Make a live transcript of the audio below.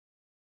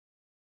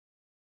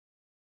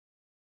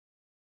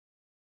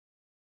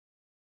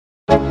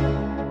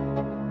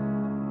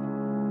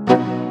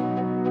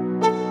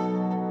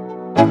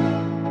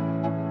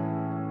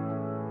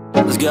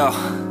Let's go.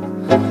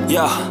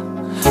 Yo,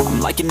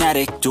 I'm like an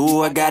addict,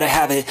 do I gotta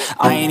have it.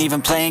 I ain't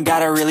even playing,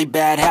 got a really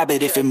bad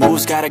habit. If it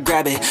moves, gotta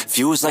grab it,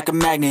 fuse like a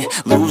magnet.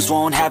 Lose,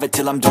 won't have it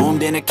till I'm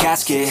doomed in a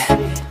casket.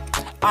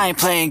 I ain't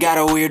playing, got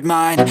a weird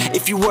mind.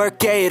 If you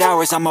work 8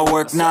 hours, I'ma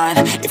work 9.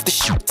 If the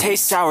shit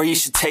tastes sour, you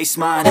should taste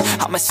mine.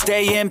 I'ma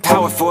stay in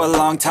power for a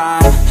long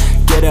time.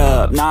 Get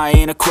up, nah, I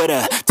ain't a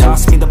quitter.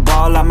 Toss me the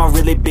ball, I'm a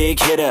really big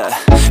hitter.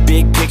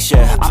 Big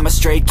picture, I'm a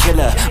straight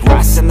killer.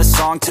 Rising the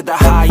song to the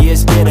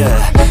highest bidder.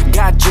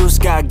 Got juice,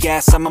 got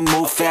gas, I'ma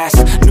move fast.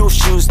 New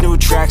shoes, new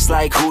tracks,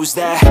 like who's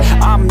that?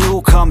 I'm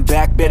new, come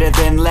back, better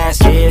than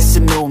last. Yeah, it's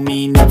a new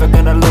me, never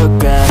gonna look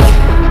back.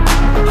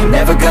 I'm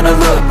never gonna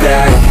look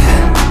back.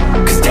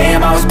 Cause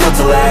damn, I was built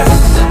to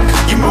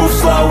last. You move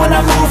slow and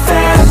I move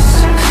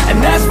fast, and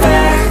that's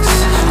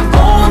facts.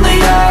 Only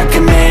I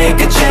can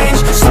make a change.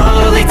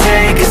 Slowly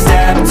take a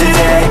step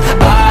today.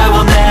 I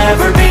will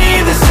never be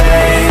the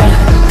same.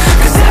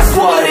 Cause that's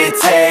what it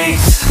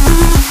takes.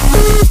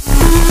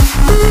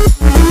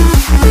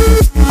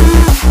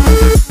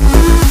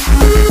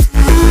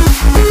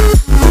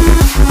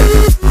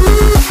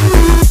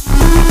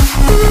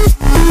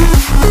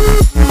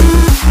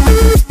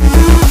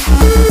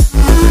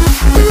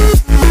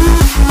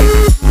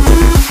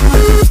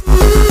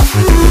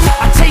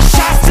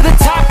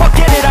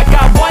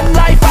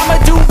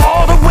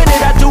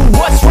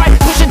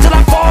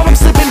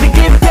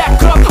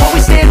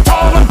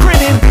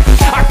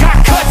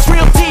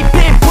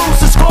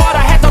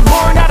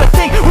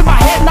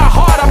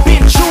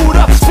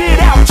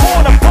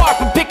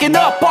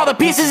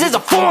 Pieces is a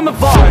form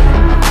of art.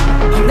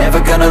 I'm never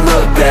gonna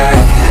look back.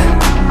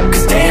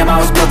 Cause damn, I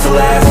was built to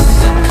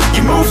last.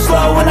 You move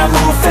slow and I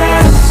move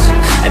fast,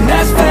 and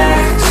that's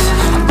facts.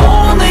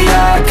 Only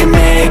I can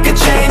make a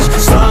change.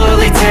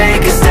 Slowly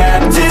take a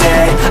step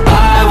today.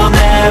 I will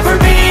never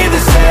be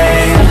the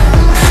same.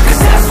 Cause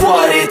that's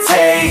what it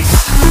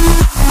takes.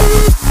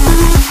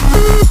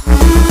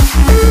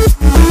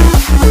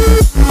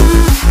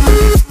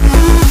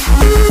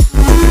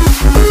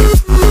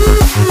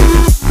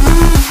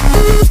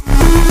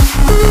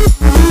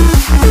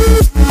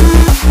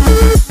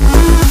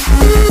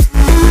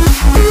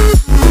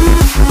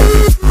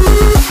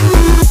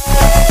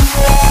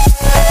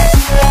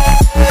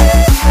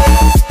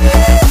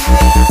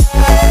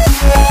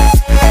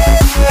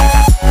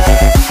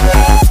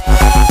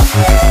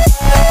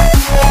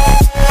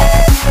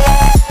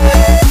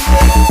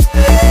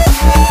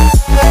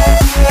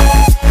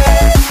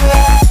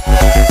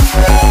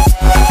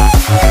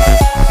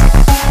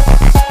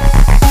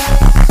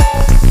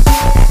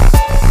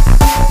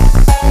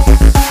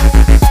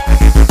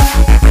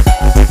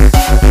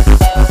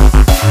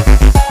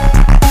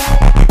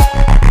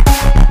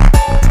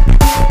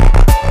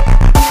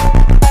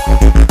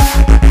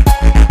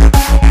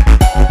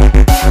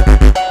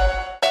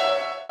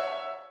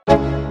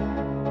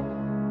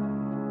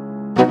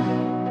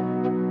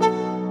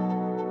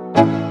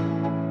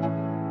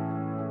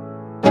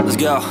 Let's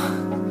go.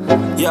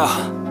 Yo,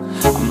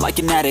 I'm like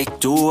an addict,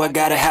 do I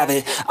gotta have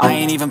it. I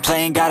ain't even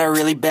playing, got a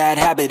really bad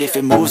habit. If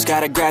it moves,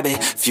 gotta grab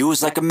it,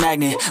 fuse like a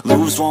magnet.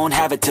 Lose, won't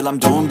have it till I'm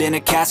doomed in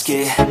a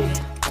casket.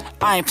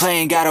 I ain't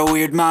playing, got a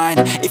weird mind.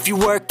 If you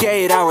work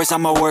 8 hours,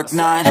 I'ma work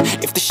 9.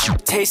 If the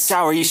shit tastes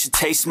sour, you should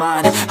taste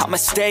mine. I'ma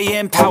stay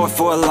in power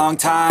for a long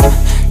time.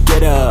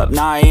 Get up,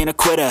 nah, I ain't a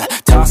quitter.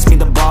 Toss me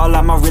the ball,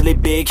 I'm a really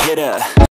big hitter.